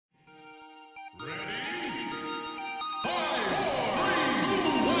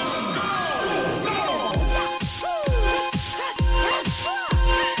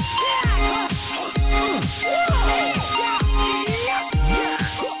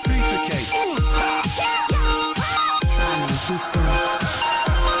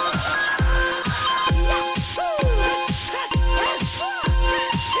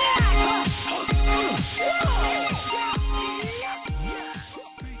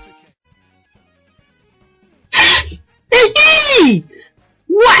Hey!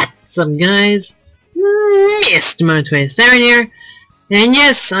 What's up, guys? Mr. Mo27 here, and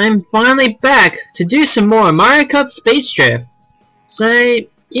yes, I'm finally back to do some more Mario Kart Speed Strife. So,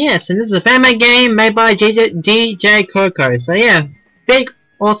 yes, and this is a fan-made game made by DJ Coco. So yeah, big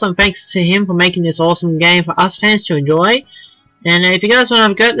awesome thanks to him for making this awesome game for us fans to enjoy. And if you guys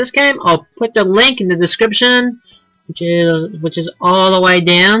want to go at this game, I'll put the link in the description, which is all the way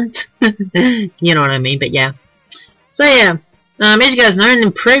down. You know what I mean, but yeah. So yeah, as you guys know, in the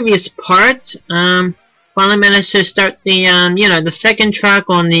previous part, finally managed to start the the second track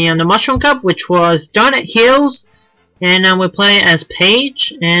on the Mushroom Cup, which was Donut Hills, and we play as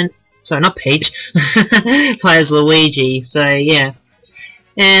Paige, and sorry, not Paige, play as Luigi. So yeah,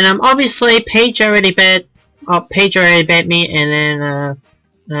 and obviously Paige already bet me, and then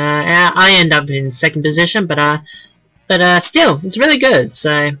I end up in second position, but still, it's really good.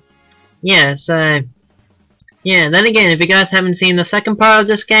 So yeah, yeah, then again, if you guys haven't seen the second part of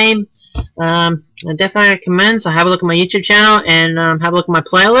this game, I definitely recommend, so have a look at my YouTube channel and have a look at my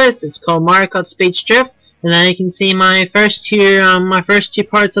playlist. It's called Mario Kart Speed Strife, and then you can see my first two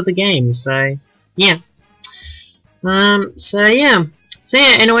parts of the game. So yeah. So yeah,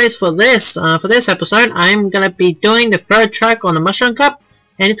 anyways, for this episode, I'm gonna be doing the third track on the Mushroom Cup,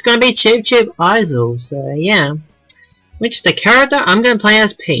 and it's gonna be Cheep Isle. So yeah, which is the character I'm gonna play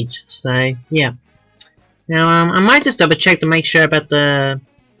as Peach. So yeah. Now I might just double check to make sure about the,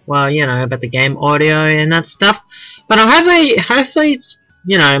 well, about the game audio and that stuff. But hopefully it's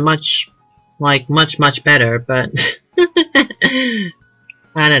much better. But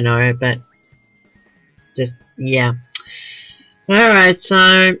I don't know. But just yeah. Alright,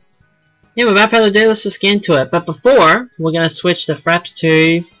 so yeah, without further ado, let's just get into it. But before, we're gonna switch the fraps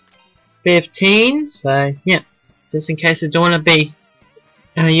to 15. So yeah, just in case it don't want to be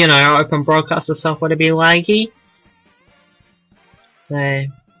open broadcast or stuff would be laggy. So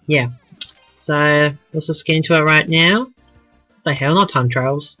yeah, so let's just get into it right now. What the hell, not time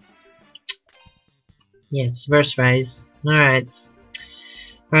trials. Yes, verse phase. Alright.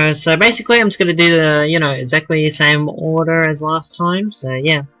 So basically I'm just gonna do the exactly the same order as last time. So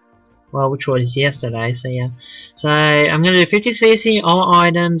yeah, well, which was yesterday. So yeah, so I'm gonna do 50cc, all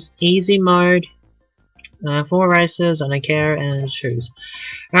items, easy mode, 4 races, I don't care, and choose.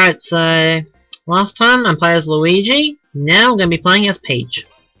 Alright, so last time I played as Luigi, now I'm going to be playing as Peach.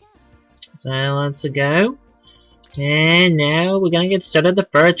 So let's go. And now we're going to get started the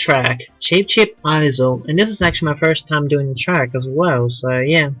third track, Cheep Isle. And this is actually my first time doing the track as well, so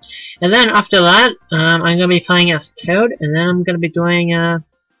yeah. And then after that, I'm going to be playing as Toad, and then I'm going to be doing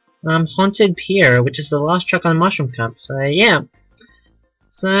Haunted Pier, which is the last track on the Mushroom Cup. So yeah.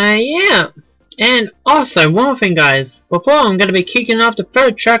 And also, one more thing, guys, before I'm going to be kicking off the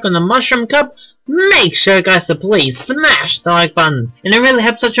third track on the Mushroom Cup, make sure, guys, to please smash the like button, and it really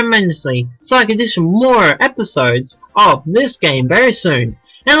helps out tremendously, so I can do some more episodes of this game very soon.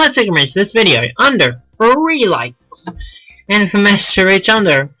 And let's take a reach this video under 3 likes. And if I manage to reach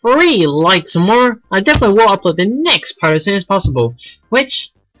under 3 likes or more, I definitely will upload the next part as soon as possible,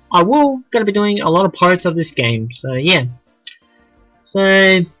 which I will going to be doing a lot of parts of this game. So yeah.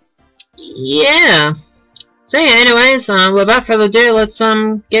 So yeah. So yeah, anyways, without further ado, let's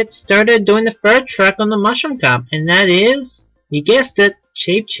get started doing the third track on the Mushroom Cup, and that is, you guessed it,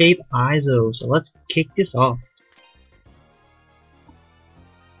 Cheep Isle. So let's kick this off.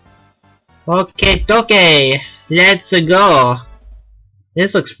 Okay, let's go.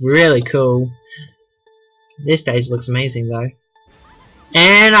 This looks really cool. This stage looks amazing though.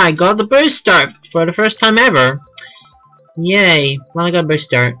 And I got the boost start for the first time ever. Yay, well, I got a boost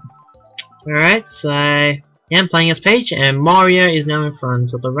start. Alright, so yeah, I'm playing as Peach, and Mario is now in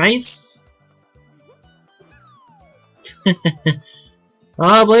front of the race.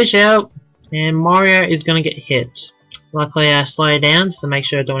 Oh, blue shell! And Mario is gonna get hit. Luckily, I slow down just to make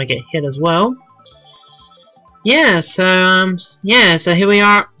sure I don't want to get hit as well. Yeah, so here we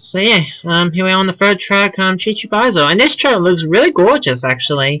are. So yeah, here we are on the third track, Cheep Isle, and this track looks really gorgeous.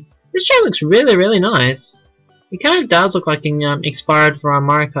 Actually, this track looks really nice. It kind of does look like expired from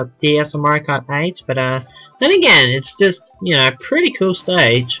Mario Kart DS or Mario Kart 8, but then again, it's just, a pretty cool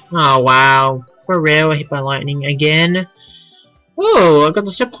stage. Oh wow, for real, hit by lightning again. Oh, I got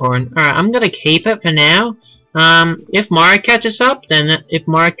the zip horn. Alright, I'm gonna keep it for now. If Mario catches up, then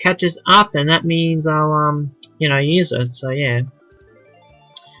that means I'll use it. So yeah.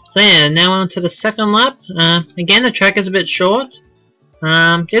 So yeah, now on to the second lap. Again, the track is a bit short.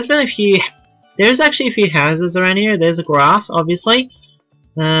 There's actually a few houses around here. There's a grass, obviously.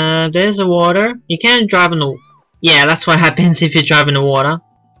 There's the water. You can drive in the... Yeah, that's what happens if you drive in the water.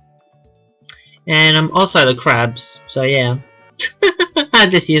 And also the crabs. So yeah. I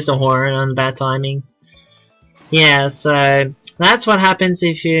just used a horn on bad timing. Yeah, so that's what happens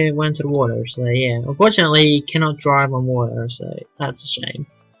if you went to the water. So yeah, unfortunately you cannot drive on water, so that's a shame.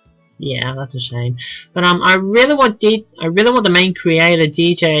 Yeah, that's a shame. But I really want the main creator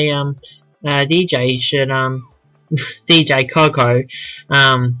DJ should DJ Coco.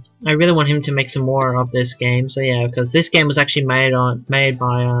 I really want him to make some more of this game. So yeah, because this game was actually made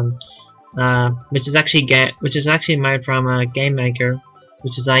by which is actually made from a game maker,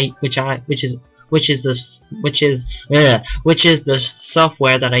 which is the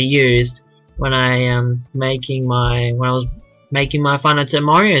software that I used when I was making my Final Fantasy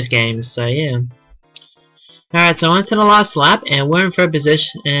Mario's games. So yeah. Alright, so on to the last lap, and we're in third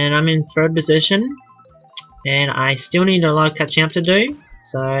position, and I'm in third position, and I still need a lot of catching up to do.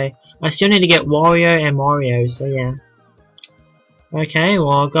 So I still need to get Wario and Mario. So yeah. Okay,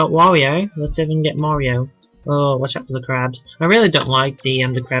 well I got Wario. Let's see if we can get Mario. Oh, watch out for the crabs. I really don't like the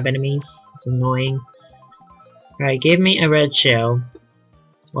crab enemies. It's annoying. Alright, give me a red shell.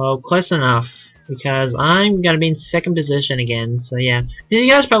 Well, close enough, because I'm gonna be in second position again. So yeah, as you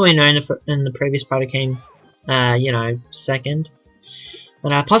guys probably know, in the previous part I came, you know, second.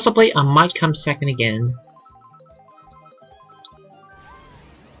 But possibly I might come second again.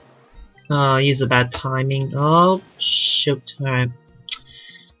 Oh, use a bad timing. Oh, shoot. Alright.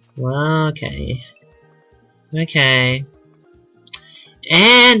 Well, okay. Okay.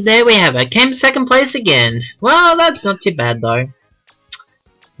 And there we have it. Came second place again. Well, that's not too bad though.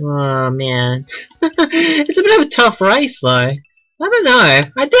 Oh man. It's a bit of a tough race though. I don't know.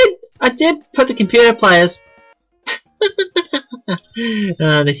 I did put the computer players.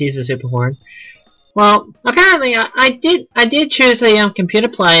 This uses a super horn. Well, apparently I did choose the computer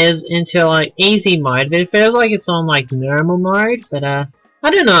players into like easy mode, but it feels like it's on like normal mode. But I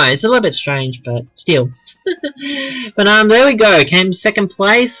don't know. It's a little bit strange, but still. But there we go. Came second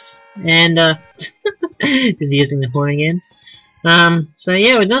place, and just using the horn again. So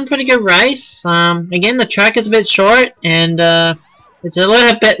yeah, we've done a pretty good race. Again, the track is a bit short, and it's a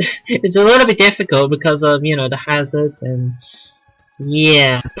little bit difficult because of, you know, the hazards and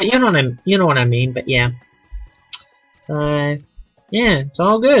yeah. But you know what I mean. But yeah. So yeah, it's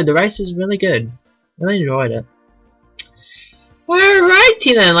all good. The race is really good. Really enjoyed it.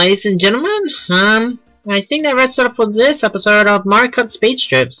 Alrighty then, ladies and gentlemen. I think that wraps it up for this episode of Mario Kart Speed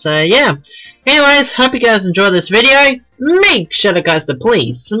Strip. So yeah. Anyways, hope you guys enjoyed this video. Make sure guys to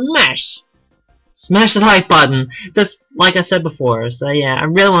please smash the like button, just like I said before. So yeah, I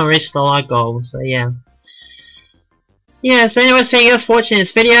really want to reach the like goal. So yeah. Yeah. So anyways, thank you guys for watching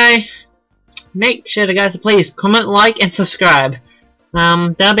this video. Make sure guys to please comment, like, and subscribe.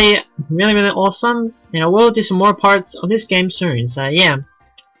 That'll be really awesome. And I will do some more parts of this game soon. So yeah.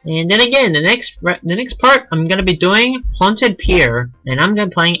 And then again, the next part I'm gonna be doing Haunted Pier, and I'm gonna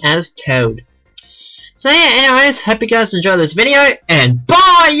be playing as Toad. So yeah, anyways, hope you guys enjoyed this video, and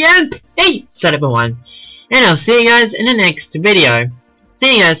bye and peace everyone. And I'll see you guys in the next video.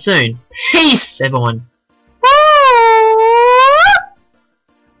 See you guys soon. Peace everyone.